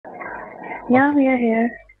Yeah, Okay. we are here.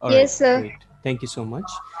 All right. Yes, sir. Great. Thank you so much.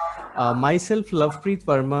 Myself, Lovepreet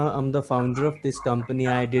Verma. I'm the founder of this company.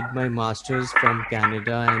 I did my master's from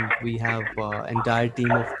Canada, and we have entire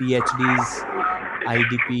team of PhDs,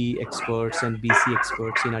 IDP experts, and BC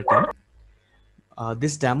experts in our team.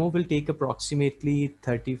 This demo will take approximately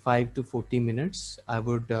 35 to 40 minutes. I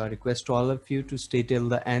would request all of you to stay till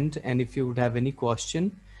the end. And if you would have any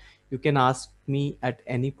question, you can ask me at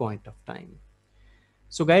any point of time.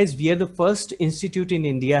 So guys, we are the first institute in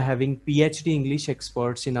India having PhD English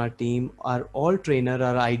experts in our team. Our all trainer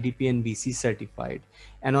are IDP and BC certified.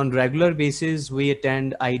 And on regular basis, we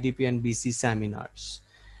attend IDP and BC seminars.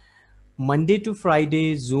 Monday to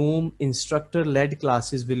Friday, Zoom instructor-led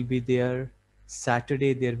classes will be there.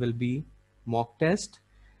 Saturday, there will be mock test.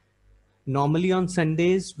 Normally on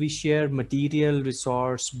Sundays, we share material,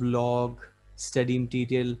 resource, blog, study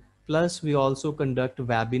material. Plus, we also conduct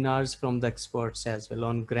webinars from the experts as well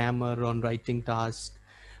on grammar, on writing tasks,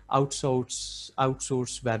 outsource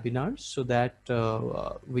webinars so that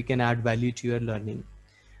we can add value to your learning.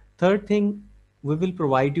 Third thing, we will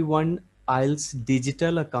provide you one IELTS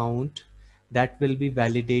digital account that will be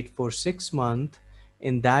validate for 6 months.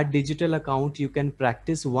 In that digital account, you can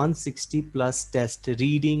practice 160 plus test,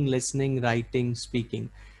 reading, listening, writing, speaking.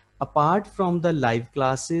 Apart from the live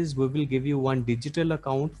classes, we will give you one digital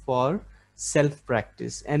account for self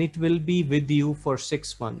practice, and it will be with you for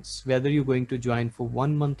 6 months. Whether you're going to join for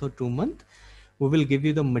 1 month or 2 months, we will give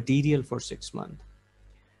you the material for 6 months.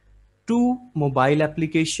 Two mobile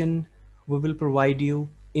application we will provide you,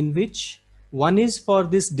 in which one is for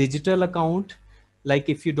this digital account. Like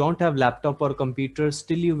if you don't have laptop or computer,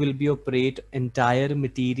 still you will be operate entire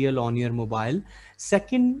material on your mobile.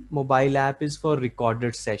 Second mobile app is for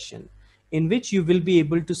recorded session, in which you will be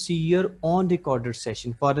able to see your own recorded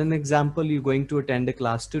session. For an example, you're going to attend a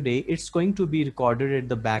class today, it's going to be recorded at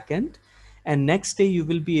the back end, and next day you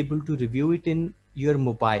will be able to review it in your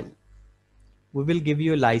mobile. We will give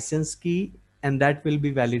you a license key, and that will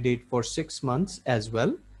be valid for 6 months as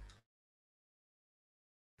well.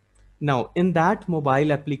 Now in that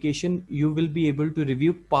mobile application, you will be able to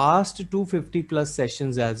review past 250 plus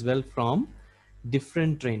sessions as well from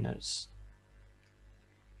different trainers.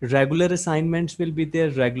 Regular assignments will be there,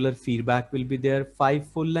 regular feedback will be there. 5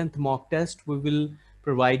 full-length mock tests we will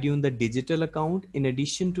provide you in the digital account. In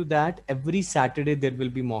addition to that, every Saturday there will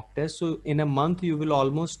be mock tests. So in a month, you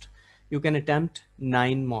can attempt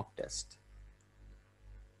 9 mock tests.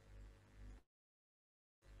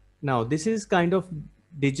 Now this is kind of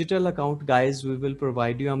digital account, guys. We will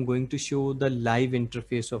provide you. I'm going to show the live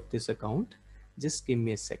interface of this account. Just give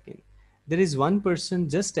me a second. There is one person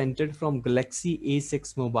just entered from Galaxy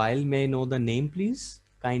A6 mobile. May I know the name, please?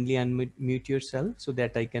 Kindly unmute yourself so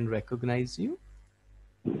that I can recognize you.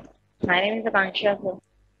 My name is Akanksha, sir.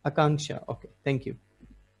 Akanksha. Okay, thank you.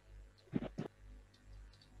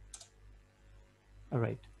 All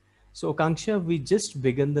right. So Akanksha, we just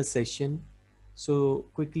began the session. So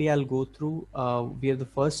quickly I'll go through. We are the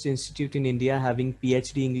first institute in India having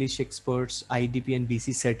PhD English experts, IDP and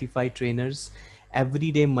BC certified trainers.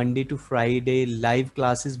 Every day, Monday to Friday, live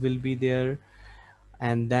classes will be there.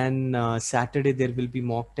 And then Saturday, there will be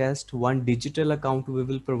mock test. One digital account we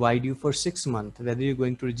will provide you for 6 months. Whether you're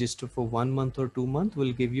going to register for 1 month or 2 months,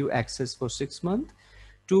 we'll give you access for 6 months.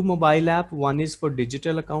 Two mobile app, one is for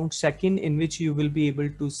digital account, second in which you will be able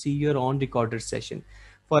to see your own recorded session.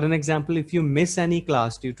 For an example, if you miss any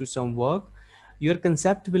class due to some work, your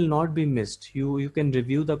concept will not be missed. You can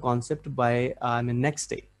review the concept by next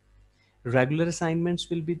day. Regular assignments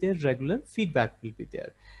will be there, regular feedback will be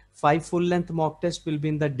there. 5 full-length mock tests will be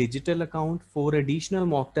in the digital account. 4 additional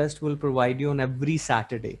mock tests will provide you on every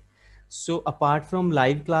Saturday. So apart from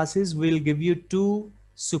live classes, we'll give you 2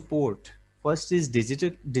 support. First is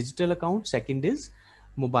digital account, second is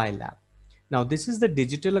mobile app. Now this is the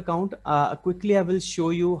digital account. Quickly I will show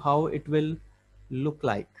you how it will look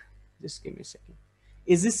like. Just give me a second.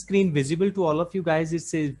 Is this screen visible to all of you guys? It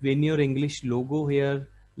says Win Your English logo here.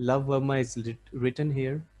 Love Verma is written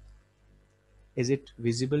here. Is it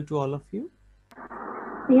visible to all of you?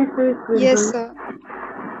 Yes, sir, it's Yes, visible. sir.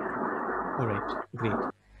 All right,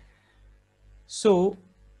 great. So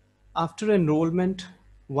after enrollment,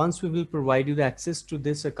 once we will provide you the access to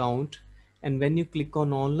this account, and when you click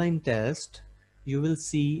on online test, you will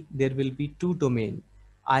see there will be 2 domain: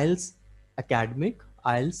 IELTS academic,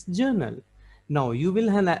 IELTS journal. Now you will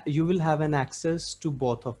have an access to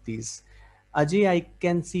both of these. Ajay, I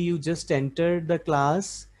can see you just entered the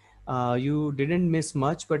class. You didn't miss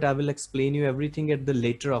much, but I will explain you everything at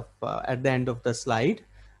at the end of the slide,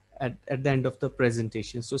 at the end of the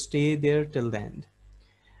presentation. So stay there till the end.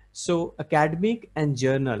 So academic and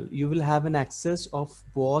journal, you will have an access of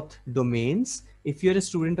both domains. If you're a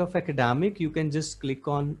student of academic, you can just click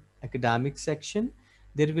on academic section.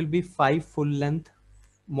 There will be 5 full length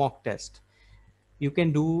mock test. You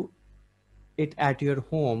can do it at your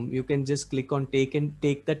home. You can just click on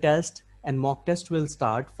take the test, and mock test will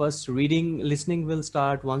start. First reading, listening will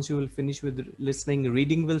start. Once you will finish with listening,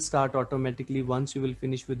 reading will start automatically. Once you will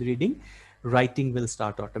finish with reading, writing will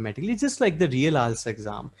start automatically, just like the real IELTS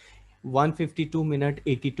exam. 152-minute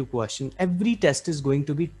 82 question. Every test is going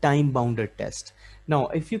to be time bounded test. Now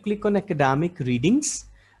if you click on academic readings,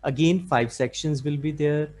 again 5 sections will be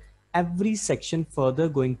there. Every section further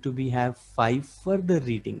going to be have 5 further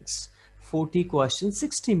readings. 40 questions,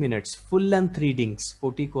 60 minutes, full length readings,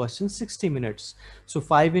 40 questions, 60 minutes. So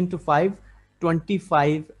 5 into 5,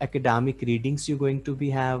 25 academic readings you're going to be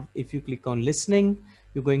have. If you click on listening,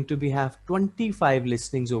 you're going to be have 25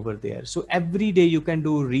 listenings over there. So every day you can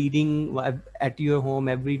do reading at your home.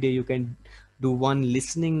 Every day you can do one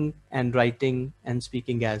listening and writing and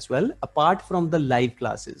speaking as well, apart from the live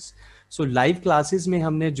classes. So live classes में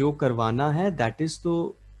हमने जो करवाना है, that is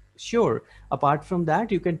तो sure. Apart from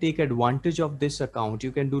that, you can take advantage of this account.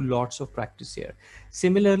 You can do lots of practice here.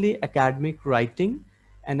 Similarly, academic writing,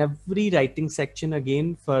 and every writing section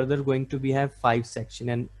again further going to be have 5 section,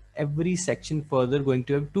 and every section further going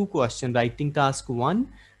to have 2 question, writing task 1,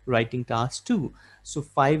 writing task 2. So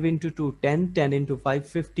 5 into 2, 10, 10 into 5,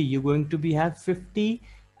 50. You're going to be have 50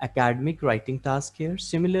 academic writing task here.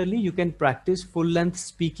 Similarly, you can practice full length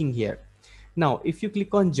speaking here. Now, if you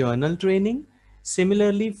click on journal training,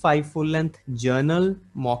 similarly 5 full length journal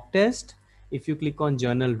mock test. If you click on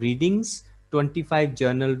journal readings, 25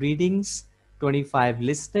 journal readings, 25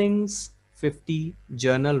 listings, 50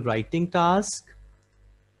 journal writing task,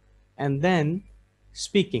 and then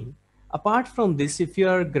speaking. Apart from this, if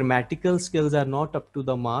your grammatical skills are not up to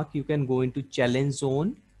the mark, you can go into challenge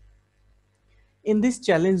zone. In this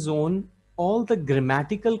challenge zone, all the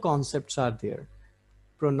grammatical concepts are there.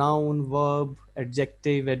 Pronoun, verb,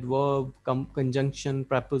 adjective, adverb, conjunction,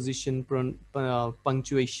 preposition,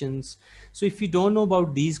 punctuations. So if you don't know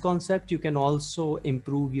about these concepts, you can also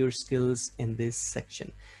improve your skills in this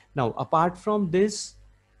section. Now, apart from this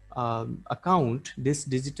account, this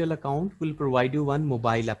digital account will provide you one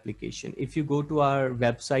mobile application. If you go to our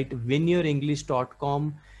website,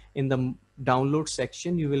 winyourenglish.com, in the download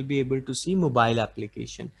section, you will be able to see mobile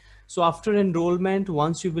application. So after enrollment,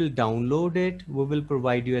 once you will download it, we will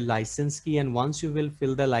provide you a license key. And once you will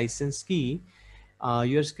fill the license key,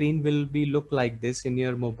 your screen will be look like this in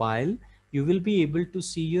your mobile. You will be able to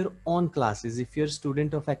see your own classes. If you're a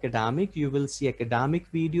student of academic, you will see academic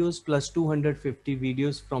videos plus 250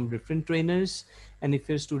 videos from different trainers. And if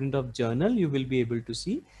you're a student of journal, you will be able to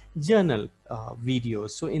see journal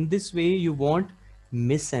videos. So in this way, you won't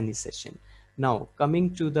miss any session. Now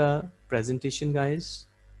coming to the presentation, guys.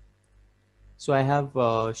 So I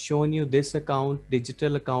have shown you this account,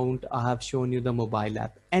 digital account. I have shown you the mobile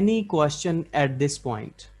app. Any question at this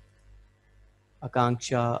point?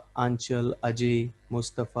 Akanksha, Anchal, Ajay,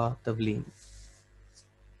 Mustafa, Tavleen.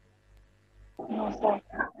 No, sir.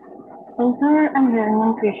 So, sir, I'm having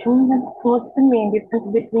one question. What's the main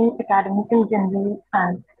difference between academic and general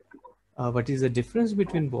science? What is the difference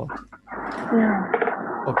between both? Yeah.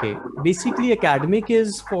 Okay, basically academic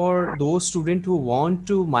is for those students who want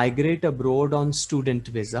to migrate abroad on student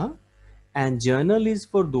visa, and journal is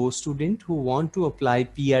for those students who want to apply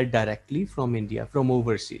PR directly from India, from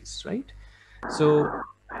overseas, right? So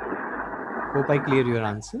hope I clear your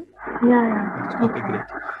answer. Yeah. Okay, great.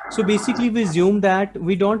 So basically we assume that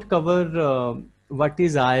we don't cover what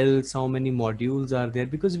is IELTS, how many modules are there,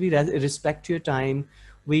 because we respect your time.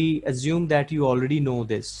 We assume that you already know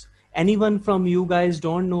this. Anyone from you guys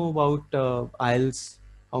don't know about IELTS,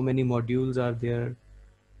 how many modules are there?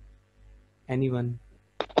 Anyone?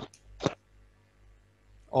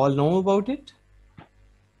 All know about it?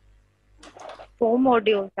 4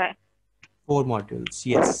 modules are. 4 modules,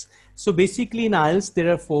 yes. So basically in IELTS,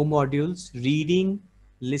 there are 4 modules: reading,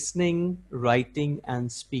 listening, writing, and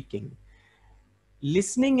speaking.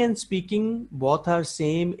 Listening and speaking both are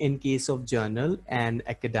same in case of journal and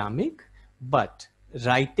academic, but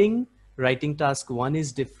writing task 1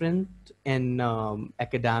 is different in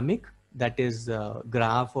academic, that is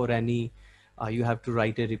graph or any, you have to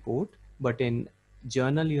write a report, but in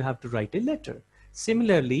journal you have to write a letter.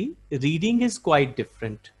 Similarly, reading is quite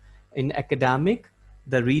different. In academic,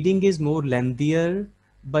 the reading is more lengthier,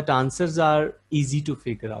 but answers are easy to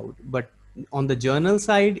figure out. But on the journal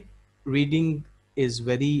side, reading is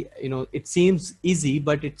very, it seems easy,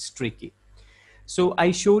 but it's tricky. So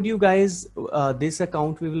I showed you guys this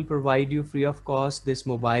account we will provide you free of cost. This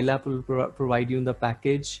mobile app will provide you in the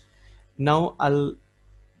package. Now I'll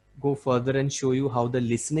go further and show you how the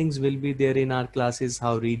listenings will be there in our classes,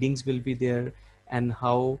 how readings will be there, and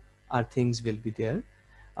how our things will be there.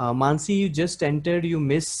 Mansi, you just entered, you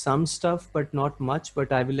missed some stuff, but not much,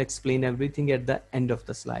 but I will explain everything at the end of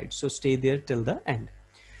the slide. So stay there till the end.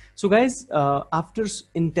 So guys, after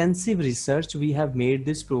intensive research, we have made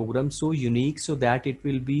this program so unique so that it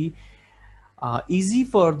will be easy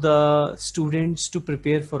for the students to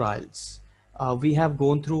prepare for IELTS. We have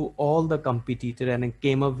gone through all the competitor and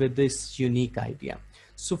came up with this unique idea.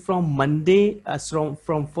 So from Monday,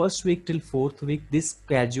 from first week till fourth week, this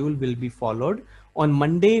schedule will be followed. On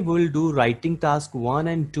Monday, we'll do writing task 1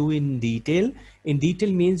 and 2 in detail. In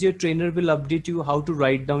detail means your trainer will update you how to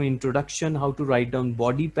write down introduction, how to write down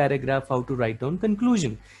body paragraph, how to write down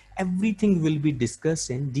conclusion. Everything will be discussed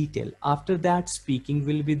in detail. After that, speaking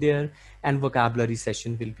will be there and vocabulary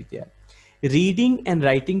session will be there. Reading and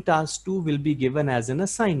writing task 2 will be given as an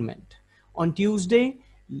assignment. On Tuesday,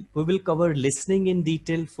 we will cover listening in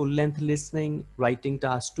detail, full length listening, writing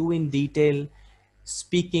task 2 in detail,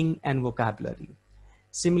 speaking and vocabulary.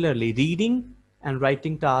 Similarly, reading and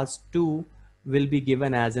writing task 2 will be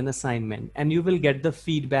given as an assignment, and you will get the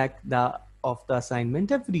feedback of the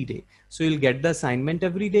assignment every day. So you'll get the assignment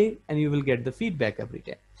every day and you will get the feedback every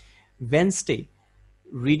day. Wednesday,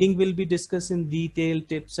 reading will be discussed in detail,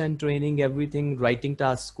 tips and training, everything. Writing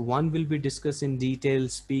task 1 will be discussed in detail,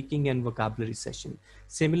 speaking and vocabulary session.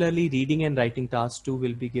 Similarly, reading and writing task 2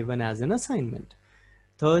 will be given as an assignment.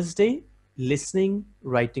 Thursday, listening,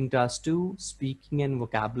 writing task 2, speaking and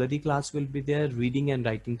vocabulary class will be there. Reading and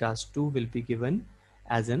writing task 2 will be given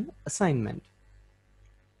as an assignment.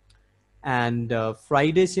 And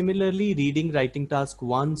Friday, similarly, reading, writing task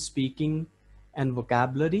 1, speaking and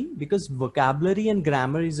vocabulary, because vocabulary and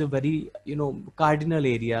grammar is a very, cardinal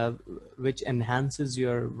area which enhances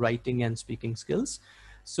your writing and speaking skills.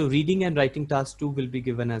 So reading and writing task 2 will be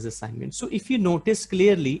given as assignment. So if you notice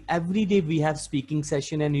clearly, every day we have speaking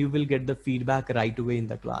session and you will get the feedback right away in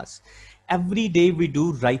the class. Every day we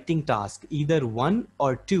do writing task, either 1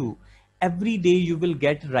 or 2. Every day you will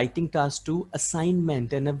get writing task 2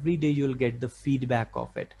 assignment, and every day you'll get the feedback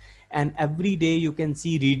of it. And every day you can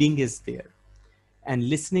see reading is there and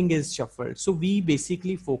listening is shuffled. So we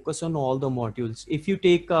basically focus on all the modules. If you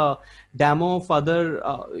take a demo of other,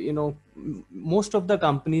 most of the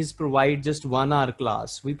companies provide just 1 hour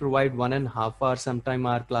class. We provide 1.5 hours. Sometimes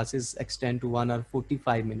our classes extend to 1 hour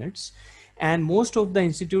 45 minutes. And most of the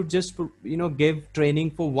institute just, give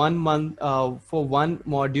training for 1 month, for one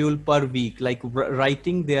module per week, like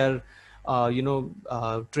writing their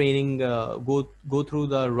training, go through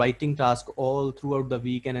the writing task all throughout the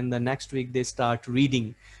week, and in the next week they start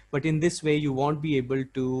reading. But in this way you won't be able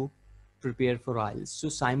to prepare for IELTS. So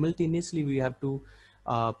simultaneously we have to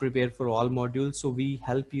prepare for all modules. So we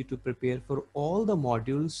help you to prepare for all the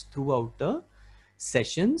modules throughout the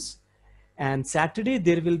sessions. And Saturday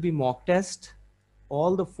there will be mock test.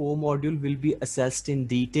 All the 4 modules will be assessed in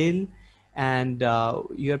detail, and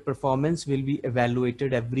your performance will be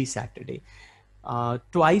evaluated every Saturday.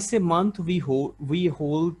 Twice a month we hold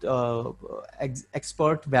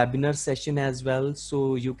expert webinar session as well,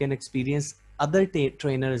 so you can experience other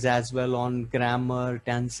trainers as well on grammar,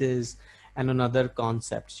 tenses, and on other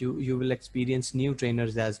concepts. You will experience new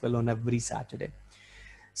trainers as well on every Saturday.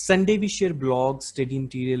 Sunday we share blogs, study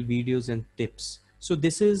material, videos and tips. So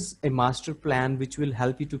this is a master plan which will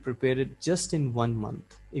help you to prepare it just in 1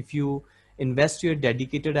 month. If you invest your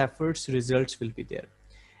dedicated efforts, results will be there.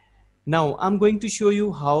 Now I'm going to show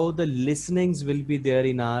you how the listenings will be there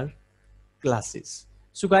in our classes.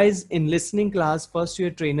 So guys, in listening class, first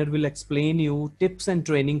your trainer will explain you tips and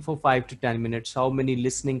training for 5 to 10 minutes. How many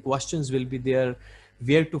listening questions will be there,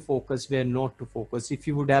 where to focus, where not to focus. If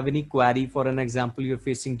you would have any query, for an example, you're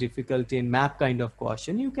facing difficulty in map kind of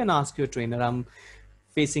question, you can ask your trainer, I'm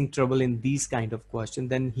facing trouble in these kind of question.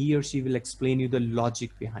 Then he or she will explain you the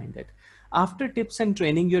logic behind it. After tips and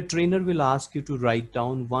training, your trainer will ask you to write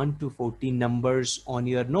down 1 to 40 numbers on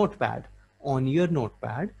your notepad.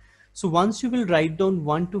 So once you will write down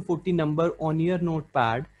 1 to 40 number on your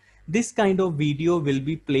notepad, this kind of video will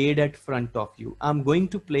be played at front of you. I'm going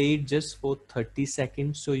to play it just for 30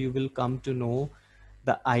 seconds so you will come to know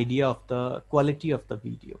the idea of the quality of the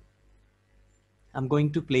video. I'm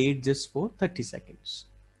going to play it just for 30 seconds.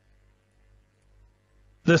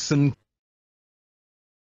 Listen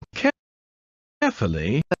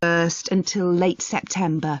carefully. First until late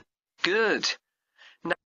September. Good.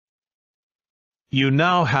 You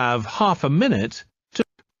now have half a minute to...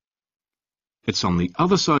 It's on the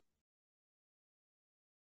other side.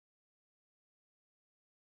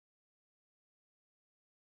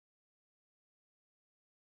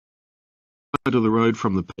 side of the road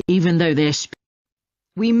from the even though they're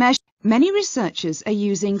We measure. Many researchers are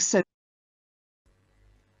using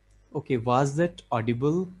Okay, was that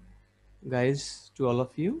audible, guys, to all of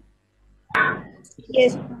you?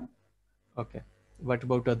 Yes. Okay. What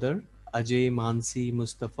about other? Ajay, Mansi,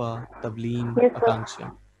 Mustafa, Tavleen, Yes, sir.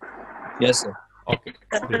 Akanksha. Yes, sir. Okay,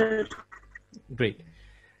 great. Great.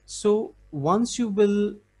 So once you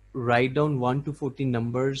will write down 1 to 14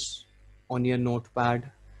 numbers on your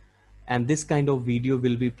notepad, and this kind of video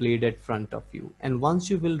will be played at front of you. And once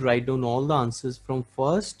you will write down all the answers from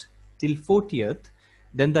first till 40th,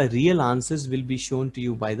 then the real answers will be shown to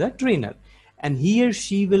you by the trainer. And he or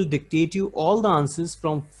she will dictate you all the answers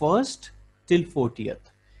from first till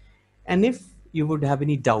 40th. And if you would have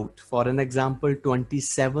any doubt, for an example,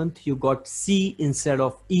 27th, you got C instead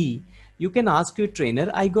of E, you can ask your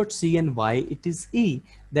trainer, I got C and why it is E.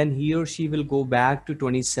 Then he or she will go back to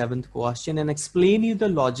 27th question and explain you the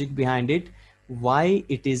logic behind it, why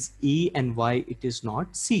it is E and why it is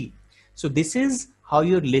not C. So this is how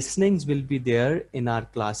your listenings will be there in our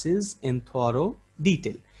classes in thorough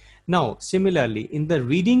detail. Now, similarly, in the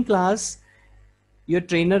reading class, your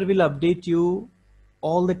trainer will update you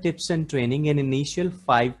all the tips and training in initial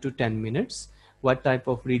 5 to 10 minutes. What type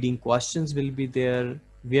of reading questions will be there,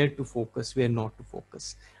 where to focus, where not to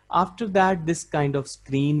focus. After that, this kind of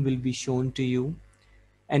screen will be shown to you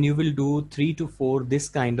and you will do 3 to 4 this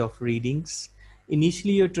kind of readings.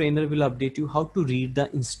 Initially, your trainer will update you how to read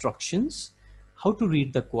the instructions, how to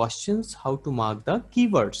read the questions, how to mark the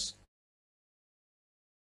keywords.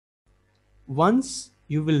 Once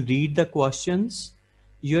you will read the questions,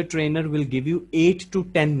 your trainer will give you 8 to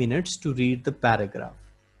 10 minutes to read the paragraph.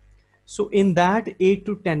 So in that 8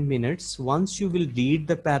 to 10 minutes, once you will read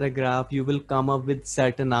the paragraph, you will come up with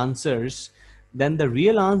certain answers. Then the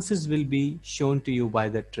real answers will be shown to you by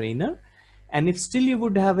the trainer. And if still you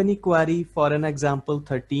would have any query, for an example,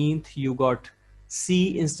 13th, you got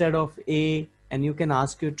C instead of A, and you can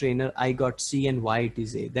ask your trainer, I got C and why it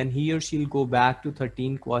is A. Then he or she will go back to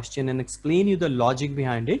 13 question and explain you the logic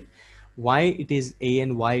behind it, why it is A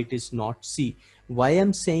and why it is not C. Why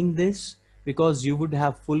I'm saying this? Because you would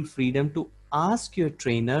have full freedom to ask your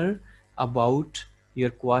trainer about your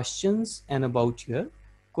questions and about your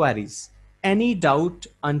queries. Any doubt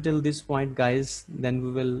until this point, guys? Then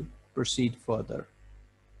we will proceed further.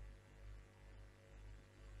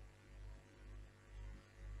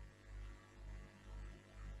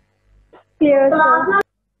 Clear, sir.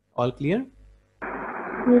 All clear?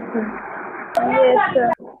 Yes, sir. Yes,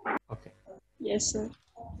 sir. Okay. Yes, sir.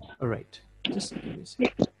 All right. Just give me a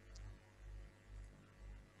second.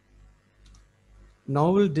 Now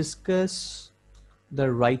we'll discuss the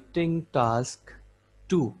writing task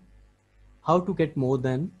 2, how to get more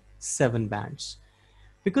than 7 bands.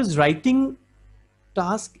 Because writing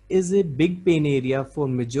task is a big pain area for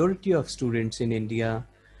majority of students in India.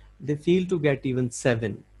 They fail to get even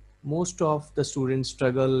 7. Most of the students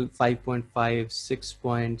struggle 5.5,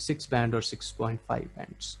 6.6 band or 6.5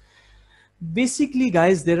 bands. Basically,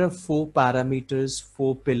 guys, there are 4 parameters,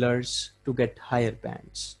 4 pillars to get higher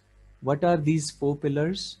bands. What are these 4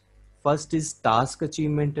 pillars? First is task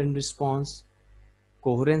achievement and response,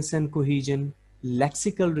 coherence and cohesion,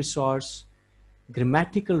 lexical resource,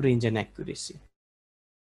 grammatical range and accuracy.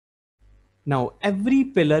 Now, every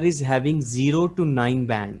pillar is having 0 to 9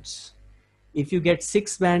 bands. If you get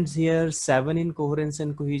 6 bands here, 7 in coherence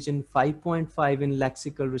and cohesion, 5.5 in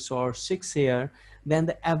lexical resource, 6 here, then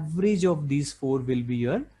the average of these 4 will be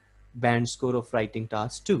your band score of writing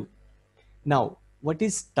task 2. Now, what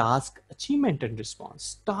is task achievement and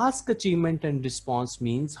response? Task achievement and response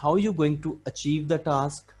means how you're going to achieve the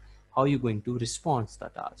task, how you're going to respond to the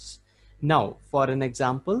task. Now, for an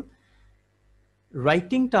example,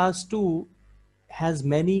 writing task 2 has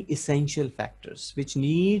many essential factors which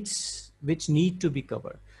need to be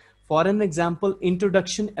covered. For an example,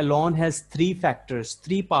 introduction alone has 3 factors,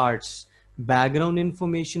 3 parts: background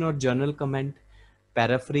information or journal comment,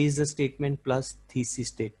 paraphrase the statement, plus thesis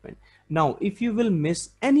statement. Now, if you will miss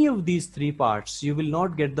any of these 3 parts, you will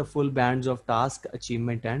not get the full bands of task,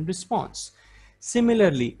 achievement, and response.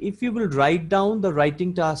 Similarly, if you will write down the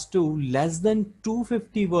writing task 2 less than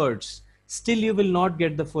 250 words, still you will not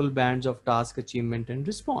get the full bands of task, achievement, and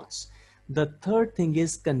response. The third thing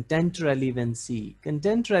is content relevancy.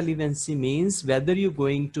 Content relevancy means whether you're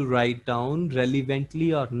going to write down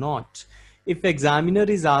relevantly or not. If examiner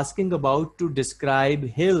is asking about to describe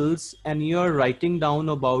hills and you're writing down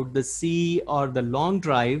about the sea or the long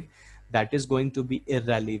drive, that is going to be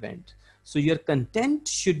irrelevant. So your content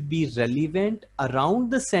should be relevant around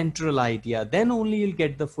the central idea. Then only you'll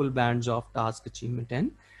get the full bands of task, achievement,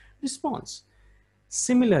 and response.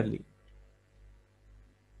 Similarly,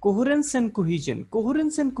 Coherence and cohesion.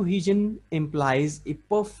 Coherence and cohesion implies a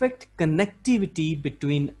perfect connectivity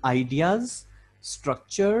between ideas,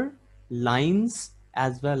 structure, lines,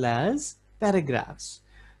 as well as paragraphs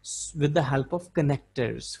with the help of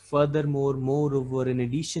connectors. Furthermore, moreover, in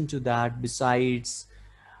addition to that, besides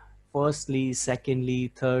firstly,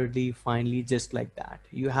 secondly, thirdly, finally, just like that,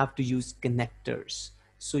 you have to use connectors.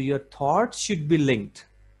 So your thoughts should be linked.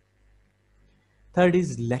 Third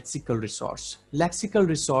is lexical resource. Lexical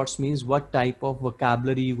resource means what type of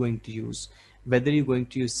vocabulary you're going to use, whether you're going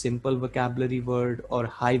to use simple vocabulary word or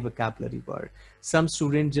high vocabulary word. Some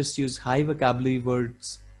students just use high vocabulary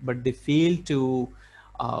words, but they fail to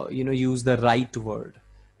use the right word,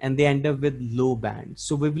 and they end up with low band.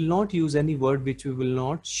 So we will not use any word which we will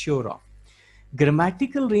not sure of.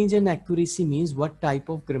 Grammatical range and accuracy means what type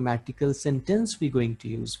of grammatical sentence we're going to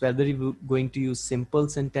use, whether you're going to use simple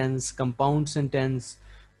sentence, compound sentence,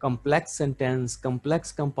 complex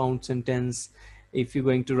compound sentence, if you're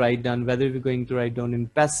going to write down, whether you're going to write down in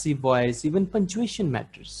passive voice, even punctuation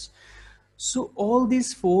matters. So all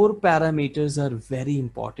these four parameters are very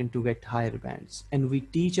important to get higher bands, and we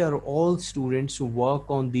teach our all students to work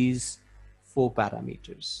on these four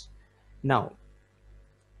parameters. Now,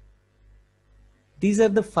 these are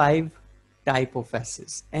the 5 type of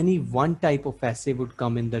essays. Any one type of essay would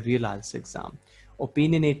come in the real IELTS exam.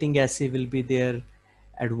 Opinionating essay will be there.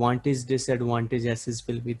 Advantage, disadvantage essays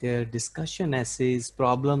will be there. Discussion essays,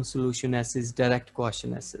 problem solution essays, direct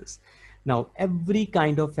question essays. Now, every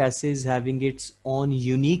kind of essay is having its own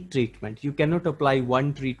unique treatment. You cannot apply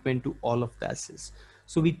one treatment to all of the essays.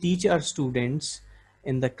 So we teach our students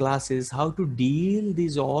in the classes how to deal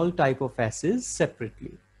these all type of essays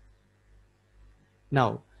separately.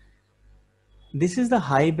 Now, this is the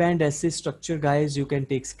high band essay structure, guys. You can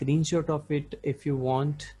take screenshot of it if you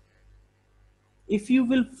want. If you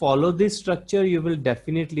will follow this structure, you will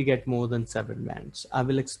definitely get more than 7 bands. I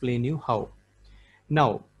will explain you how.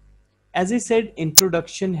 Now, as I said,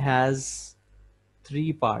 introduction has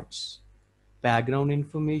 3 parts: background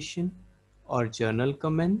information or journal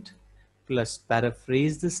comment, plus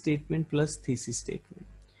paraphrase the statement, plus thesis statement.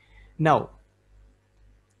 Now,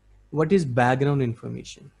 what is background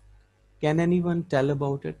information? Can anyone tell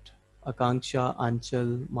about it? Akanksha,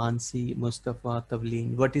 Anchal, Mansi, Mustafa,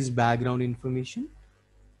 Tavleen. What is background information?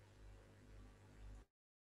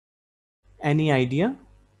 Any idea?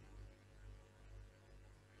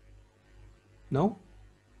 No?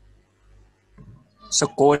 So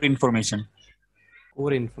core information.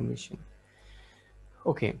 Core information.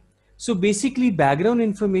 Okay. So basically, background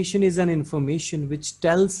information is an information which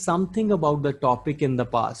tells something about the topic in the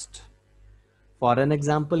past. For an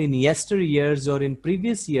example, in yesteryears or in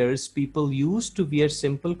previous years, people used to wear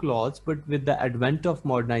simple clothes, but with the advent of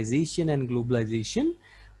modernization and globalization,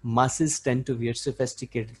 masses tend to wear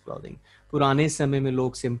sophisticated clothing. पुराने समय में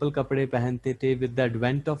लोग simple कपड़े पहनते थे. With the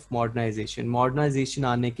advent of modernization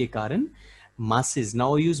आने के कारण masses,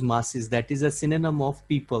 now use masses, that is a synonym of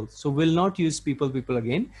people. So we'll not use people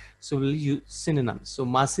again. So we'll use synonyms. So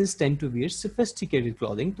masses tend to wear sophisticated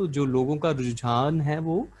clothing. तो जो लोगों का रुझान है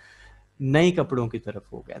वो नए कपड़ों की तरफ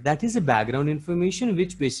हो गया. That is a background information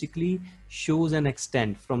which basically shows an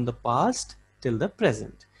extent from the past till the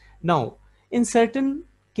present. Now, in certain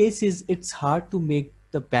cases, it's hard to make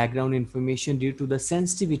the background information due to the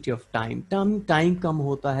sensitivity of time. Time कम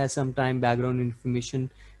होता है, sometime background information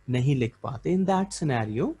नहीं लिख पाते. In that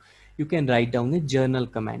scenario, you can write down a journal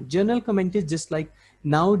comment. Journal comment is just like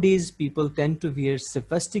nowadays people tend to wear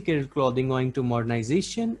sophisticated clothing owing to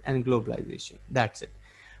modernization and globalization. That's it.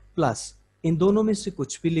 Plus, इन दोनों में से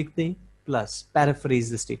कुछ भी लिख दें. Plus, paraphrase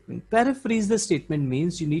the statement. Paraphrase the statement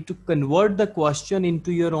means you need to convert the question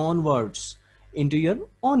into your own words.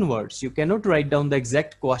 You cannot write down the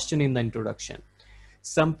exact question in the introduction.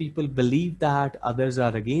 Some people believe that, others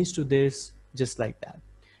are against to this, just like that.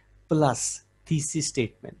 Plus, thesis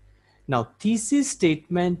statement. Now, thesis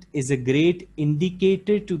statement is a great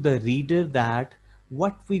indicator to the reader that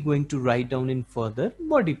what we're going to write down in further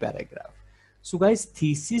body paragraph. So guys,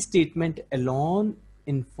 thesis statement alone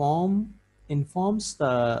informs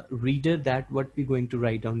the reader that what we're going to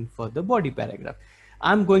write down for the body paragraph.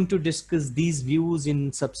 I'm going to discuss these views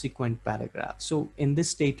in subsequent paragraphs. So in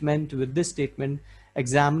this statement, with this statement,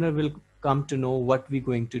 examiner will come to know what we're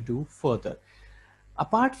going to do further.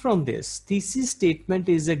 Apart from this, thesis statement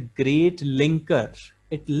is a great linker.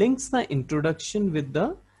 It links the introduction with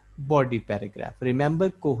the body paragraph.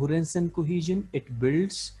 Remember coherence and cohesion, it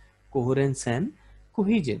builds coherence and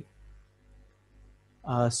cohesion.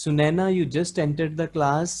 Sunena, you just entered the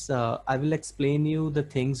class. I will explain you the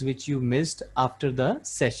things which you missed after the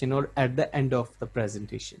session or at the end of the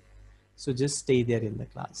presentation. So just stay there in the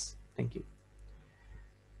class. Thank you.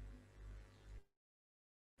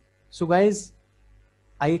 So guys,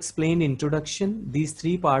 I explained introduction. These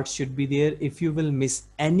three parts should be there. If you will miss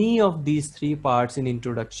any of these three parts in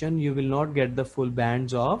introduction, you will not get the full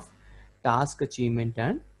bands of task, achievement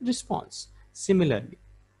and response. Similarly,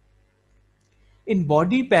 in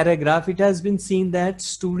body paragraph, it has been seen that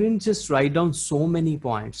students just write down so many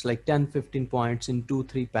points, like 10-15 points in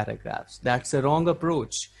 2-3 paragraphs. That's a wrong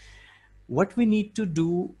approach. What we need to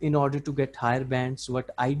do in order to get higher bands,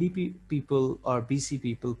 what IDP people or BC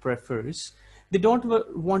people prefers, they don't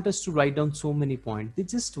want us to write down so many points. They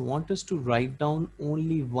just want us to write down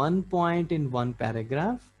only one point in one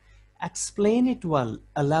paragraph, explain it well,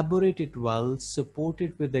 elaborate it well, support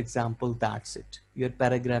it with example. That's it. Your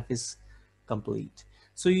paragraph is complete.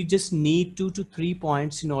 So you just need 2 to 3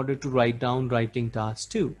 points in order to write down writing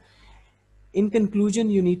task 2. In conclusion,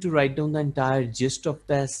 you need to write down the entire gist of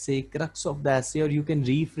the essay, crux of the essay, or you can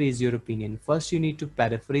rephrase your opinion. First, you need to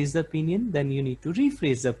paraphrase the opinion, then you need to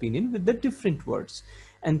rephrase the opinion with the different words.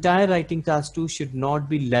 Entire writing task 2 should not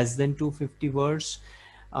be less than 250 words,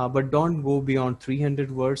 but don't go beyond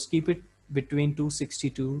 300 words. Keep it between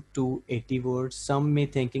 262 to 80 words. Some may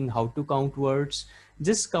thinking how to count words.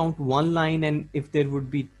 Just count one line, and if there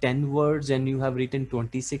would be 10 words and you have written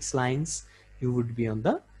 26 lines, you would be on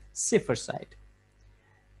the safer side.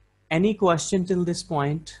 Any question till this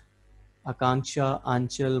point? Akanksha,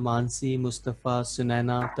 Anchal, Mansi, Mustafa,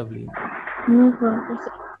 Sunaina, Tavleen. No, sir.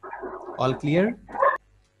 All clear?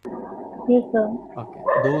 Yes, sir. Okay.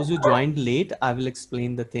 Those who joined late, I will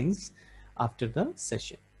explain the things after the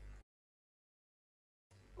session.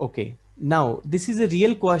 Okay. Now, this is a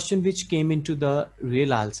real question which came into the real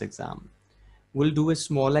IELTS exam. We'll do a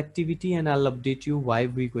small activity and I'll update you why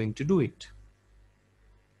we're going to do it.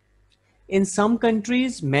 In some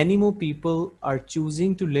countries, many more people are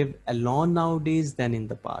choosing to live alone nowadays than in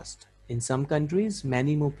the past. In some countries,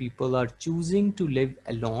 many more people are choosing to live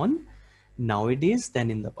alone nowadays than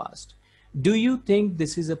in the past. Do you think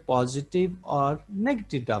this is a positive or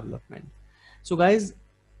negative development? So guys,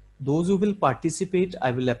 those who will participate,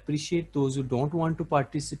 I will appreciate. Those who don't want to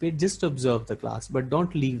participate, just observe the class, but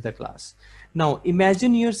don't leave the class. Now,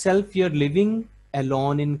 imagine yourself, you're living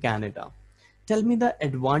alone in Canada. Tell me the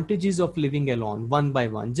advantages of living alone, one by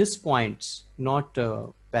one, just points, not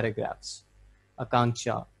paragraphs.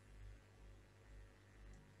 Akanksha,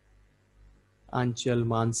 Anchal,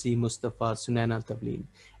 Mansi, Mustafa, Sunaina, Tavleen.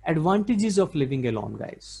 Advantages of living alone,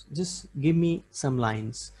 guys. Just give me some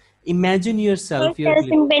lines. Imagine yourself.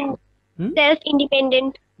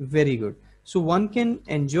 Self-independent. Very good. So one can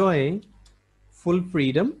enjoy full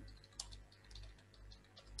freedom.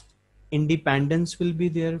 Independence will be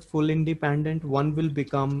there, full independent. One will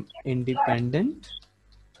become independent.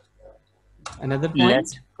 Another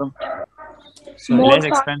point. Less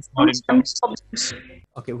expense, more income.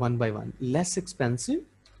 Okay, one by one. Less expensive.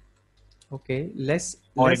 Okay, less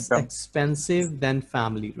income. expensive than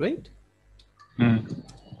family, right?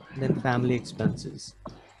 Than family expenses.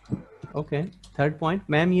 Okay, third point.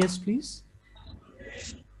 Ma'am, yes, please.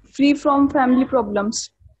 Free from family problems.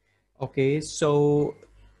 Okay, so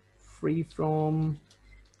free from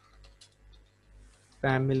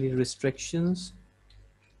family restrictions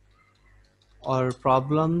or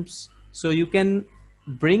problems. So you can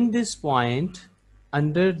bring this point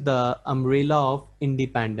under the umbrella of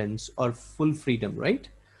independence or full freedom, right?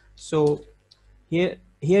 So here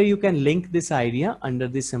you can link this idea under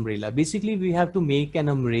this umbrella. Basically, we have to make an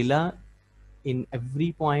umbrella in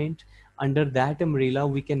every point. Under that umbrella,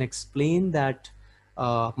 we can explain that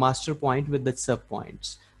master point with the sub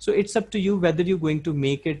points. So it's up to you whether you're going to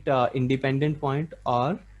make it independent point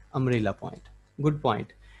or umbrella point. Good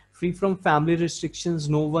point. Free from family restrictions,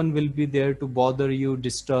 no one will be there to bother you,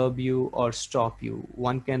 disturb you, or stop you.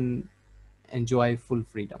 One can enjoy full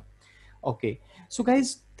freedom. Okay, so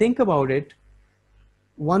guys, think about it.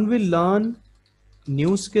 One will learn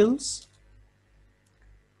new skills.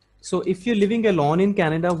 So if you're living alone in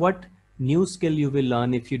Canada, what new skill you will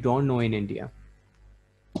learn if you don't know in India?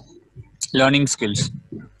 Learning skills.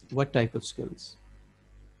 What type of skills?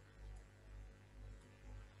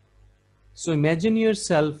 So imagine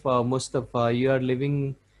yourself, Mustafa, you are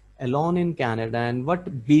living alone in Canada, and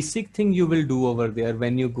what basic thing you will do over there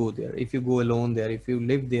when you go there? If you go alone there, if you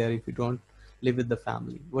live there, if you don't live with the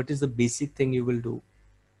family, what is the basic thing you will do?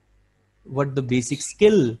 What the basic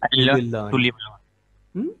skill you will learn? To live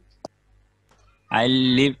alone.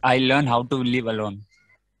 I learn how to live alone.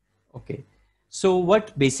 Okay. So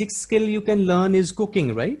what basic skill you can learn is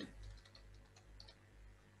cooking, right?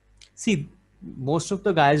 See, most of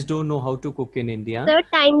the guys don't know how to cook in India. Sir,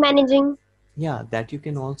 time managing. Yeah, that you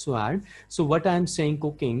can also add. So what I'm saying,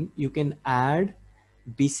 cooking, you can add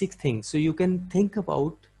basic things. So you can think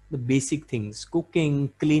about the basic things,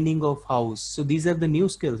 cooking, cleaning of house. So these are the new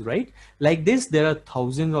skills, right? Like this, there are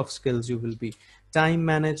thousands of skills you will be. Time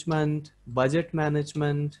management, budget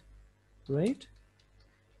management, right?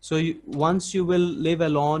 So once you will live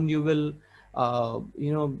alone, you will,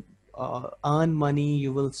 earn money,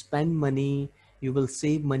 you will spend money, you will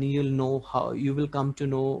save money, you'll know how, you will come to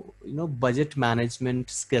know, budget management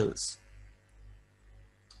skills.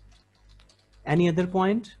 Any other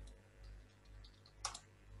point?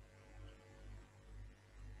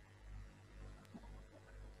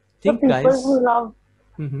 For Think, people guys. who love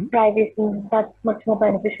privacy, that's much more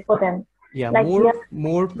beneficial for them. Yeah, Like we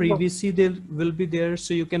more privacy there will be there.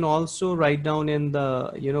 So you can also write down in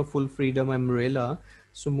the, full freedom umbrella.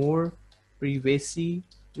 So more privacy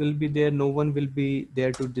will be there. No one will be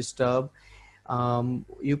there to disturb.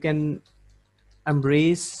 You can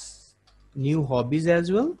embrace new hobbies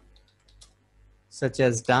as well, such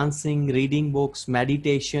as dancing, reading books,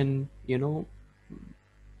 meditation,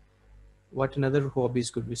 what another hobbies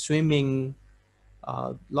could be, swimming.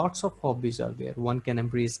 Lots of hobbies are there. One can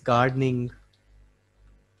embrace gardening,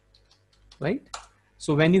 right?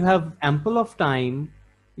 So when you have ample of time,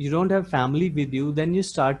 you don't have family with you, then you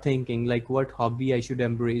start thinking like what hobby I should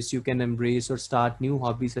embrace. You can embrace or start new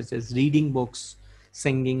hobbies such as reading books,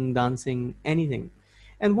 singing, dancing, anything.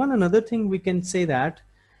 And one another thing we can say that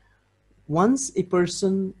once a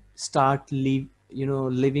person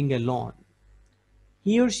living alone,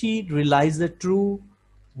 he or she realize the true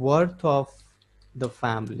worth of the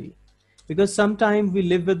family. Because sometimes we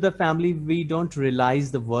live with the family, we don't realize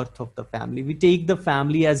the worth of the family. We take the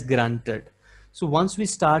family as granted. So once we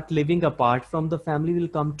start living apart from the family, we'll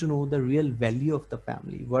come to know the real value of the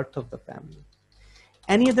family, worth of the family.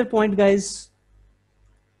 Any other point, guys?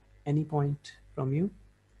 Any point from you?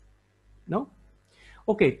 No?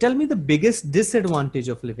 Okay, tell me the biggest disadvantage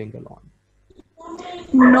of living alone.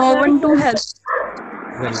 No one to help.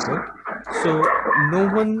 Very good. So no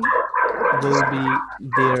one will be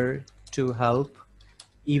there to help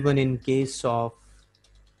even in case of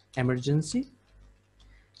emergency.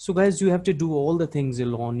 So guys, you have to do all the things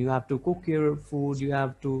alone. You have to cook your food, you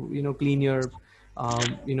have to clean your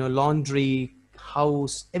laundry,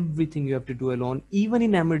 house, everything you have to do alone. Even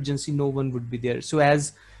in emergency, no one would be there. So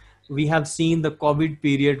as we have seen the COVID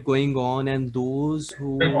period going on, and those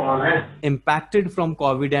who impacted from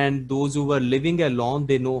COVID and those who were living alone,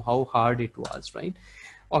 they know how hard it was, right?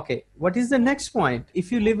 Okay, what is the next point? If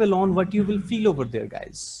you live alone, what you will feel over there,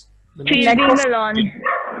 guys? The next Lack being of alone.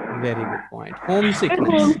 very good point. Homesickness.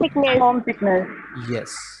 Homesickness. Homesickness.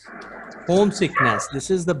 Yes. Homesickness. This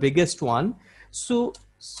is the biggest one. So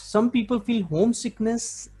some people feel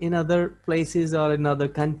homesickness in other places or in other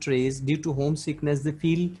countries. Due to homesickness, they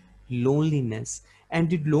feel loneliness. And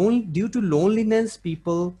due to loneliness,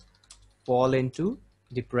 people fall into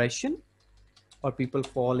depression or people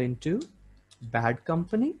fall into bad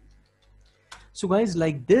company. So guys,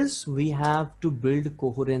 like this, we have to build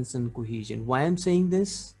coherence and cohesion. Why I'm saying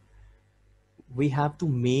this? We have to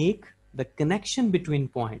make the connection between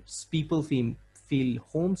points. People feel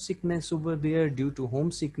homesickness over there. Due to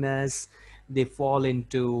homesickness, they fall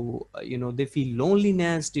into, they feel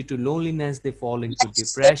loneliness. Due to loneliness, they fall into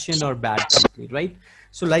depression or bad company, right?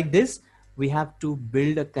 So like this, we have to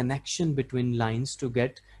build a connection between lines to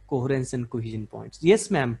get coherence and cohesion points. Yes,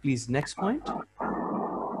 ma'am, please, next point.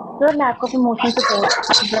 The lack of emotional support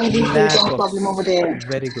when we face any problem over there.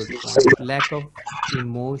 Very good point. Lack of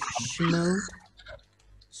emotional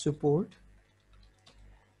support.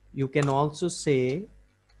 You can also say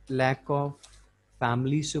lack of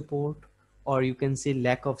family support, or you can say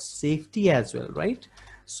lack of safety as well, right?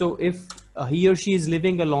 So if he or she is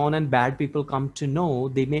living alone and bad people come to know,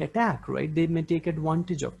 they may attack, right? They may take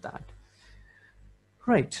advantage of that,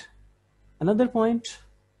 right? Another point.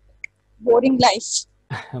 boring life.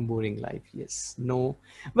 Boring life, yes. No,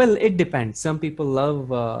 well, it depends. Some people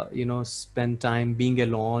love spend time being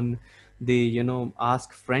alone. They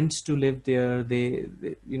ask friends to live there. They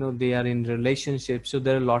are in relationships, so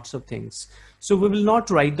there are lots of things. So we will not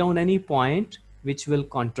write down any point which will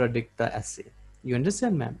contradict the essay. You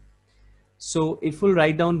understand, ma'am? So if we'll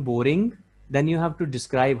write down boring, then you have to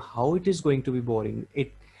describe how it is going to be boring.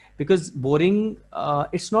 Because boring,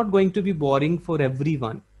 it's not going to be boring for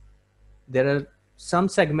everyone. There are some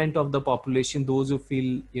segment of the population, those who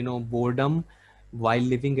feel boredom while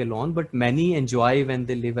living alone, but many enjoy when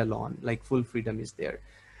they live alone, like full freedom is there.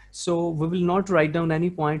 So we will not write down any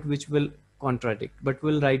point which will contradict, but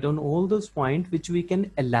we'll write down all those points which we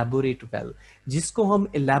can elaborate well. जिसको हम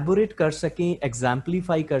elaborate कर सकें,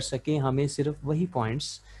 exemplify कर सकें, हमें सिर्फ वही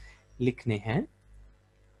points लिखने हैं.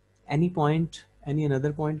 Any point, any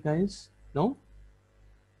another point, guys? No?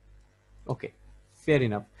 Okay, fair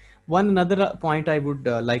enough. One another point I would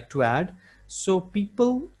like to add. So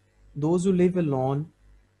people, those who live alone,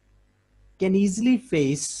 can easily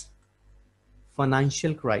face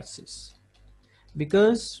financial crisis,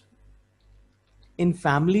 because in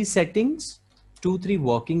family settings, 2-3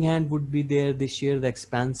 working hand would be there. They share the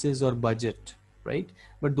expenses or budget, right?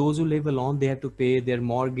 But those who live alone, they have to pay their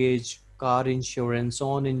mortgage, car insurance,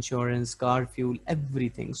 on insurance, car fuel,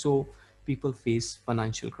 everything. So people face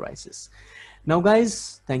financial crisis. Now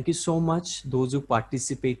guys, thank you so much, those who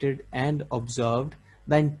participated and observed.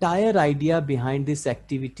 The entire idea behind this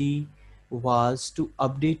activity was to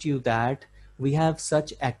update you that we have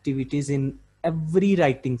such activities in every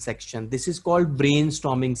writing section. This is called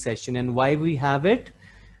brainstorming session. And why we have it?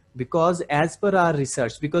 Because as per our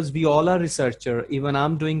research, because we all are researcher, even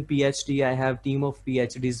I'm doing PhD, I have team of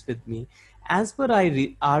PhDs with me. As per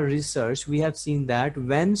our research, we have seen that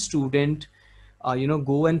when student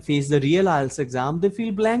go and face the real IELTS exam, they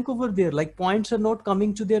feel blank over there, like points are not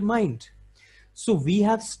coming to their mind. So we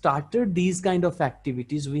have started these kind of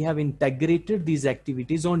activities. We have integrated these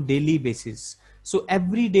activities on daily basis. So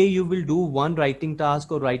every day you will do one writing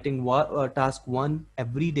task or writing task one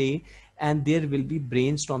every day, and there will be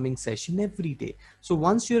brainstorming session every day. So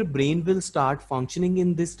once your brain will start functioning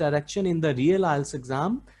in this direction, in the real IELTS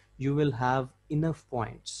exam, you will have enough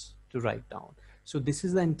points to write down. So this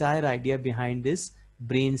is the entire idea behind this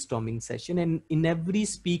brainstorming session. And in every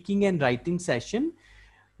speaking and writing session,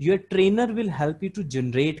 your trainer will help you to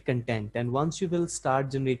generate content. And once you will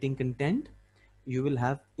start generating content, you will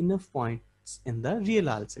have enough points in the real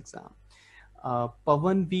IELTS exam.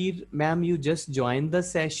 Pavanveer, ma'am, you just joined the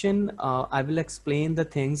session. I will explain the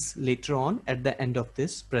things later on at the end of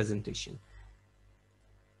this presentation.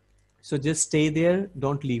 So just stay there,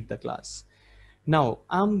 don't leave the class. Now,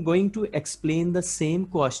 I'm going to explain the same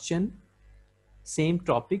question, same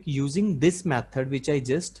topic using this method which I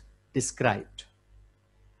just described.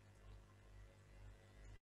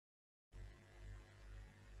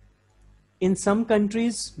 In some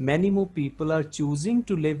countries, many more people are choosing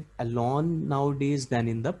to live alone nowadays than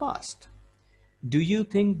in the past. Do you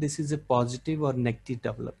think this is a positive or negative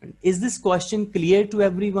development? Is this question clear to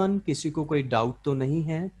everyone? किसी को कोई doubt तो नहीं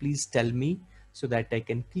है? Please tell me so that I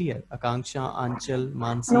can clear. Akanksha, Anchal,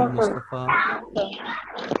 Mansi, No, sir. Mustafa,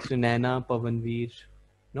 Sunaina, Pavanveer.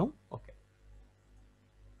 No? Okay.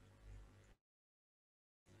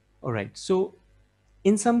 All right. So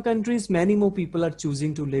in some countries, many more people are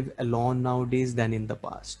choosing to live alone nowadays than in the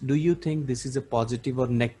past. Do you think this is a positive or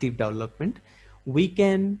negative development? We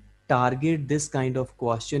can target this kind of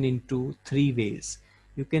question into 3 ways.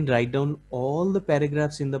 You can write down all the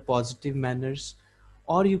paragraphs in the positive manners,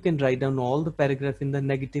 or you can write down all the paragraph in the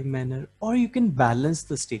negative manner, or you can balance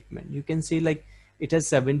the statement. You can say like it has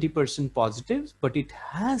 70% positives, but it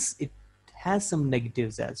has some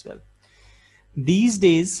negatives as well. These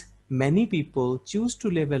days, many people choose to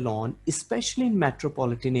live alone, especially in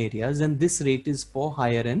metropolitan areas, and this rate is far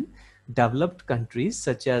higher in developed countries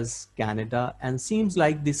such as Canada, and seems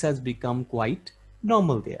like this has become quite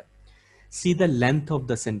normal there. See the length of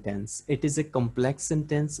the sentence. It is a complex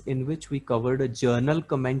sentence in which we covered a journal,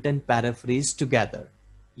 comment and paraphrase together.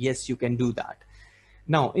 Yes, you can do that.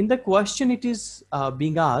 Now, in the question it is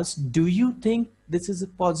being asked, do you think this is a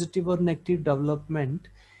positive or negative development?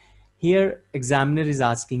 Here, examiner is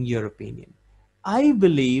asking your opinion. I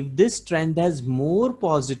believe this trend has more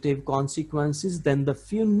positive consequences than the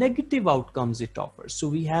few negative outcomes it offers. So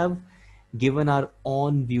we have given our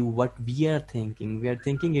own view, what we are thinking. We are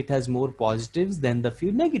thinking it has more positives than the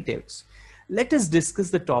few negatives. Let us discuss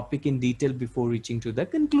the topic in detail before reaching to the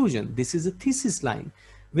conclusion. This is a thesis line.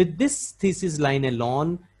 With this thesis line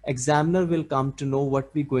alone, examiner will come to know what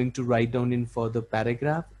we're going to write down in further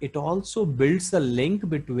paragraph. It also builds a link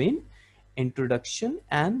between introduction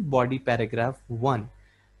and body paragraph 1.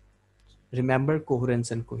 Remember coherence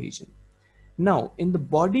and cohesion. Now, in the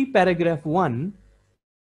body paragraph 1,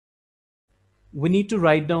 we need to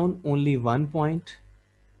write down only one point,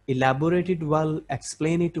 elaborate it well,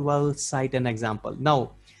 explain it well, cite an example.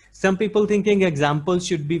 Now, some people thinking examples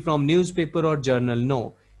should be from newspaper or journal.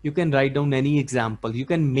 No, you can write down any example. You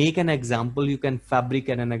can make an example, you can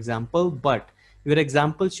fabricate an example, but your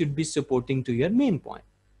example should be supporting to your main point.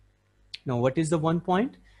 Now, what is the one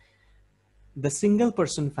point? The single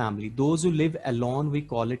person family, those who live alone, we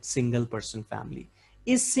call it single person family,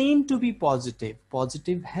 is seen to be positive.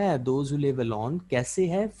 Positive hai, those who live alone,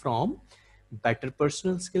 kaise hai? From better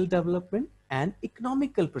personal skill development and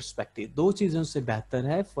economical perspective. दो चीजों से बेहतर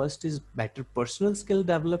है. First is better personal skill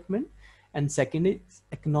development and second is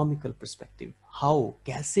economical perspective. How?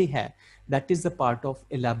 कैसे है? That is the part of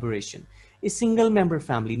elaboration. A single member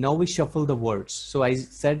family. Now we shuffle the words. So I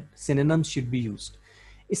said synonyms should be used.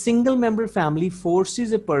 A single member family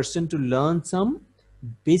forces a person to learn some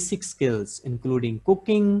basic skills, including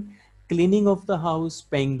cooking, cleaning of the house,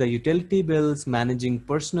 paying the utility bills, managing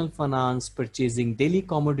personal finance, purchasing daily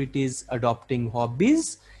commodities, adopting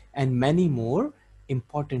hobbies, and many more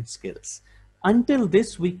important skills. Until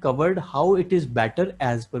this, we covered how it is better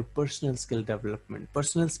as per personal skill development.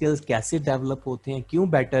 Personal skills कैसे develop होते हैं, क्यों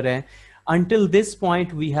better है. Until this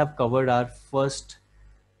point, we have covered our first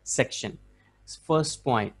section, first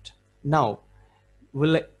point. Now,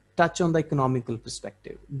 we'll touch on the economical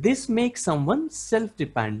perspective. This makes someone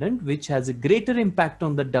self-dependent, which has a greater impact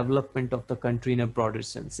on the development of the country in a broader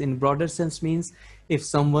sense. In broader sense means if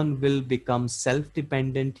someone will become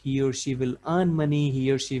self-dependent, he or she will earn money,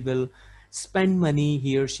 he or she will spend money,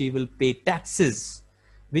 he or she will pay taxes,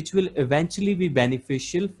 which will eventually be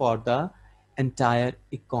beneficial for the entire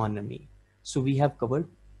economy. So we have covered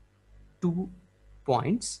 2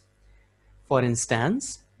 points. For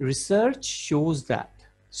instance, research shows that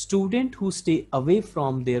students who stay away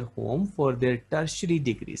from their home for their tertiary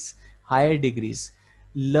degrees, higher degrees,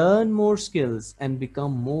 learn more skills and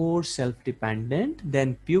become more self-dependent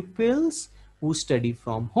than pupils who study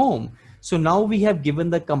from home. So now we have given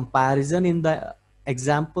the comparison in the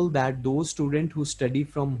example that those students who study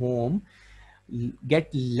from home get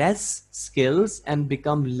less skills and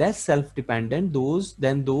become less self-dependent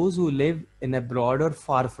than those who live in abroad or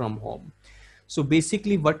far from home. So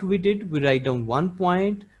basically what we did, we write down 1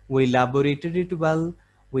 point, we elaborated it well,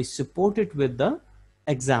 we support it with the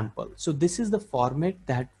example. So this is the format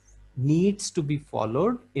that needs to be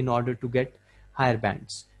followed in order to get higher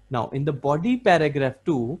bands. Now in the body paragraph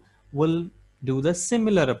 2, we'll do the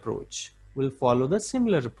similar approach. We'll follow the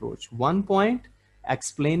similar approach. 1 point,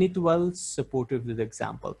 explain it well, support it with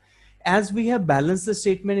example. As we have balanced the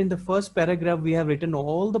statement in the first paragraph, we have written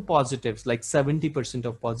all the positives, like 70%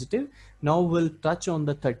 of positive. Now we'll touch on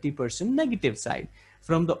the 30% negative side.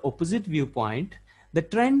 From the opposite viewpoint, the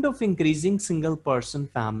trend of increasing single person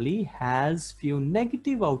family has few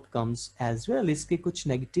negative outcomes as well. इसके कुछ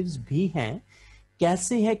negatives भी हैं.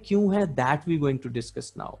 कैसे है, क्यों है, that we're going to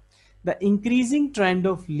discuss now. The increasing trend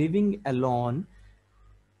of living alone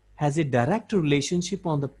has a direct relationship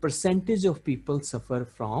on the percentage of people suffer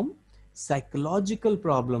from psychological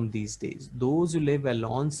problem these days. Those who live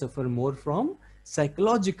alone suffer more from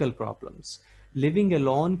psychological problems. Living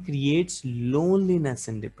alone creates loneliness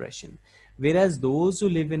and depression, whereas those who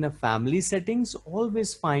live in a family settings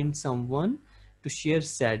always find someone to share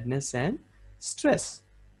sadness and stress.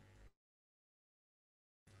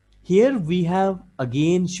 Here we have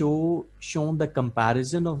again shown the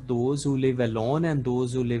comparison of those who live alone and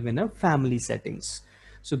those who live in a family settings.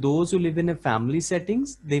 So those who live in a family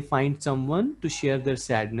settings, they find someone to share their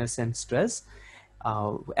sadness and stress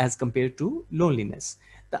as compared to loneliness.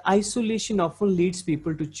 The isolation often leads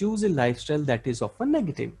people to choose a lifestyle that is often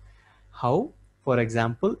negative. How? For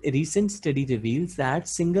example, a recent study reveals that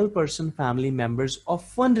single person family members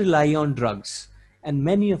often rely on drugs and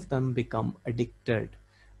many of them become addicted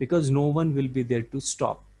because no one will be there to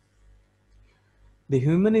stop. The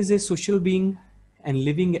human is a social being and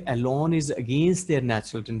living alone is against their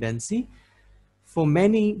natural tendency. For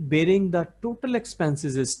many, bearing the total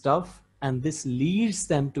expenses is tough and this leads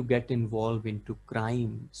them to get involved into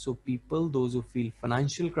crime. So people, those who feel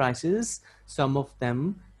financial crisis, some of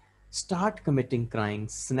them start committing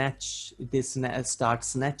crimes, start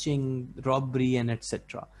snatching, robbery and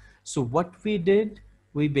etc. So what we did,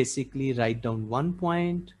 we basically write down 1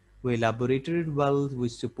 point, we elaborated it well, we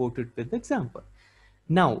supported with example.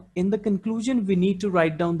 Now, in the conclusion, we need to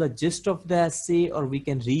write down the gist of the essay or we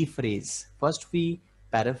can rephrase. First, we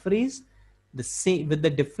paraphrase the same with the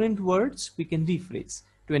different words, we can rephrase.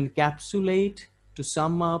 To encapsulate, to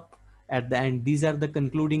sum up, at the end, these are the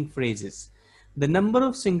concluding phrases. The number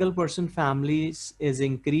of single person families is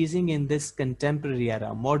increasing in this contemporary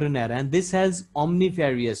era, modern era, and this has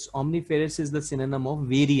omnifarious. Omnifarious is the synonym of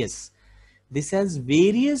various. This has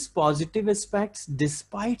various positive aspects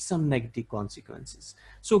despite some negative consequences.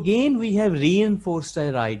 So again, we have reinforced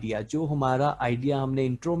our idea. जो हमारा idea हमने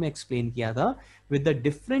intro में explain किया था, with the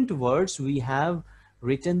different words, we have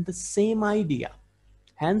written the same idea.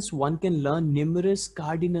 Hence, one can learn numerous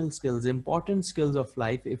cardinal skills, important skills of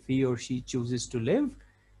life if he or she chooses to live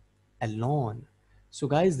alone. So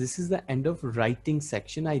guys, this is the end of writing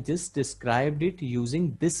section. I just described it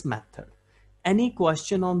using this method. Any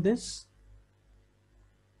question on this?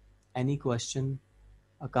 Any question?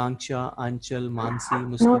 Akanksha, Anchal, Mansi,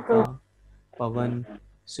 No, sir. Mustafa, Pavan,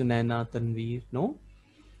 Sunaina, Tanveer? No?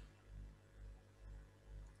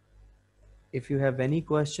 If you have any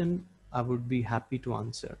question, I would be happy to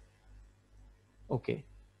answer. Okay.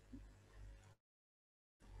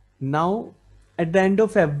 Now, at the end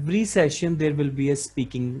of every session, there will be a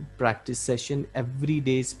speaking practice session. Every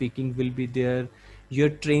day speaking will be there. Your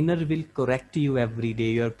trainer will correct you every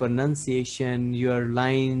day. Your pronunciation, your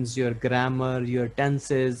lines, your grammar, your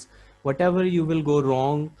tenses, whatever you will go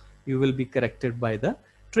wrong, you will be corrected by the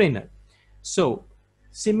trainer. So,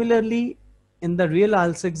 similarly, in the real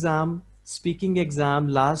IELTS exam, speaking exam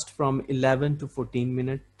lasts from 11 to 14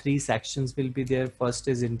 minutes. Three sections will be there. First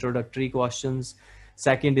is introductory questions.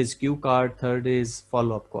 Second is cue card. Third is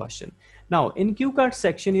follow-up question. Now, in cue card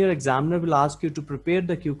section, your examiner will ask you to prepare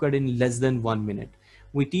the cue card in less than 1 minute.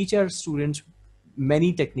 We teach our students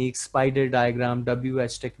many techniques, spider diagram,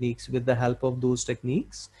 WH techniques. With the help of those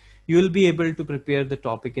techniques, you will be able to prepare the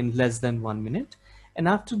topic in less than 1 minute. And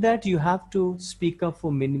after that, you have to speak up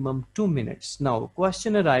for minimum 2 minutes. Now,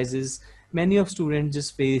 question arises, many of students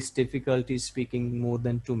just face difficulty speaking more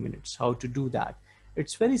than 2 minutes. How to do that?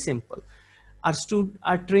 It's very simple.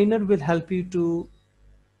 Our trainer will help you to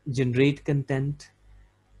generate content.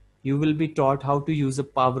 You will be taught how to use the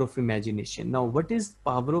power of imagination. Now, what is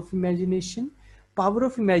power of imagination? Power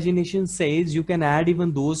of imagination says you can add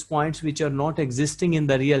even those points which are not existing in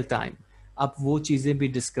the real time. आप वो चीज़ें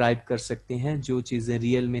भी describe कर सकते हैं जो चीज़ें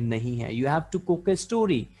real में नहीं है. You have to cook a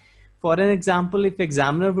story. For an example, if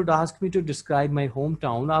examiner would ask me to describe my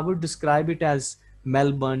hometown, I would describe it as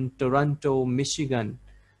Melbourne, Toronto, Michigan.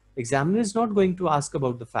 Examiner is not going to ask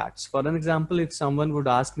about the facts. For an example, if someone would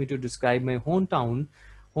ask me to describe my hometown,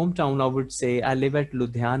 I would say I live at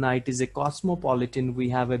Ludhiana. It is a cosmopolitan. We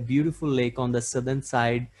have a beautiful lake on the southern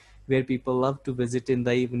side where people love to visit in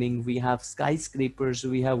the evening. We have skyscrapers.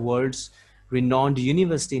 We have world's renowned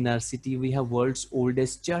university in our city. We have world's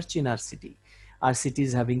oldest church in our city. Our city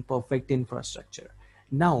is having perfect infrastructure.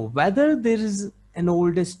 Now, whether there is an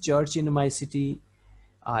oldest church in my city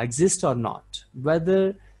exist or not,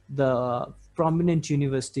 whether the prominent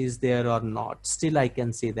university is there or not, still I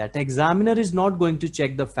can say that examiner is not going to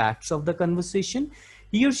check the facts of the conversation.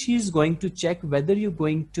 He or she is going to check whether you're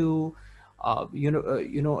going to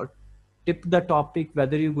tip the topic,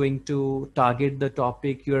 whether you're going to target the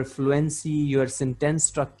topic, your fluency, your sentence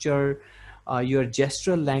structure, your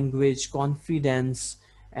gestural language, confidence,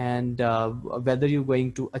 and whether you're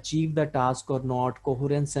going to achieve the task or not,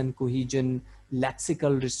 coherence and cohesion,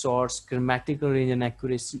 lexical resource, grammatical range and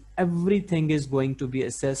accuracy, everything is going to be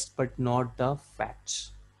assessed, but not the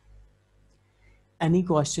facts. Any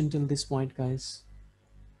question till this point, guys?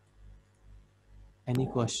 Any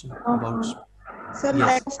question about? Sir, Yes.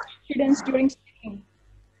 lack of confidence during speaking.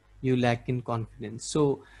 You lack in confidence.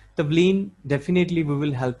 So Tavleen, definitely we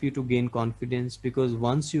will help you to gain confidence, because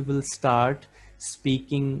once you will start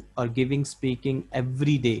speaking or giving speaking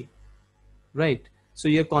every day, right? So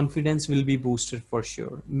your confidence will be boosted for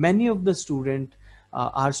sure. Many of the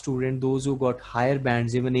our student, those who got higher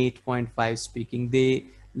bands, even 8.5 speaking, they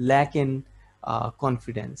lack in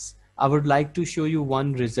confidence. I would like to show you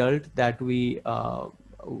one result that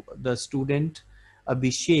the student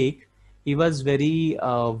Abhishek, he was very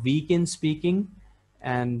weak in speaking,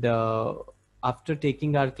 and after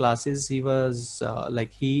taking our classes, he was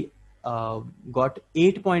he got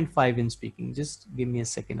 8.5 in speaking. Just give me a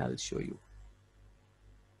second, I'll show you.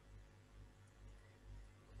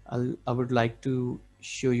 I would like to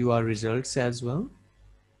show you our results as well.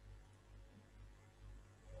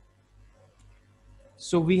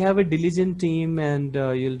 So we have a diligent team, and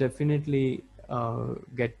you'll definitely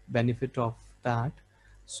get benefit of that.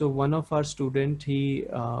 So one of our student, he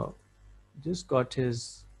just got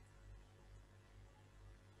his,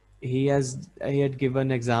 he had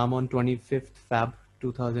given exam on 25th Feb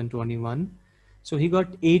 2021. So he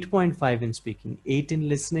got 8.5 in speaking, 8 in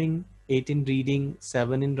listening, 8 in reading,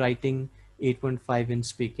 7 in writing, 8.5 in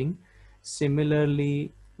speaking.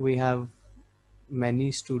 Similarly, we have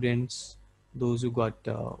many students, those who got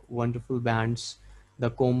wonderful bands. The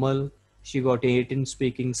Komal, she got 8 in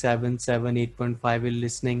speaking, 7, 8.5 in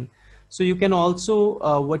listening. So you can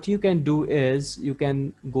also, what you can do is you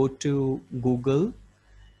can go to Google,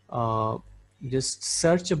 just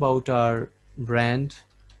search about our brand,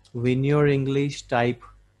 Win Your English, type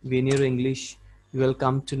Win Your English, you will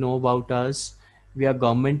come to know about us. We are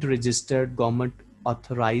government registered, government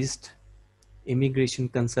authorized immigration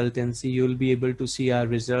consultancy. You will be able to see our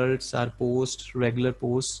results, our posts, regular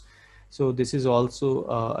posts. So this is also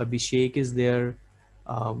Abhishek is there.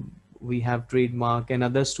 we have trademark and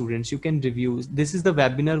other students. You can review. This is the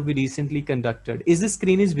webinar we recently conducted. Is this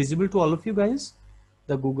screen is visible to all of you guys?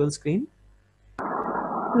 The Google screen?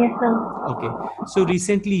 Yes, sir. Okay. So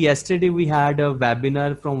recently, yesterday, we had a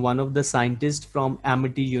webinar from one of the scientists from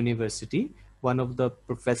Amity University. One of the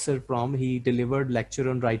professor from, he delivered lecture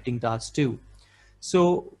on writing task 2.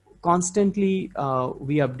 So constantly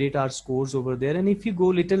we update our scores over there. And if you go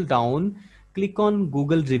little down, click on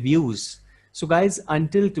Google reviews. So guys,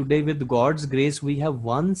 until today, with God's grace, we have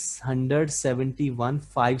 171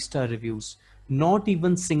 5-star reviews, not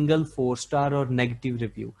even single 4-star or negative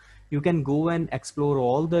review. You can go and explore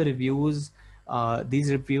all the reviews.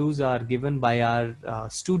 These reviews are given by our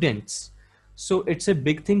students. So it's a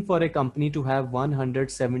big thing for a company to have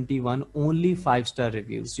 171 only 5-star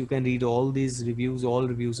reviews. You can read all these reviews. All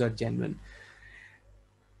reviews are genuine.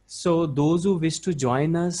 So those who wish to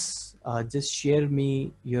join us, just share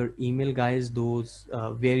me your email, guys, those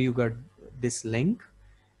where you got this link,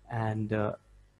 and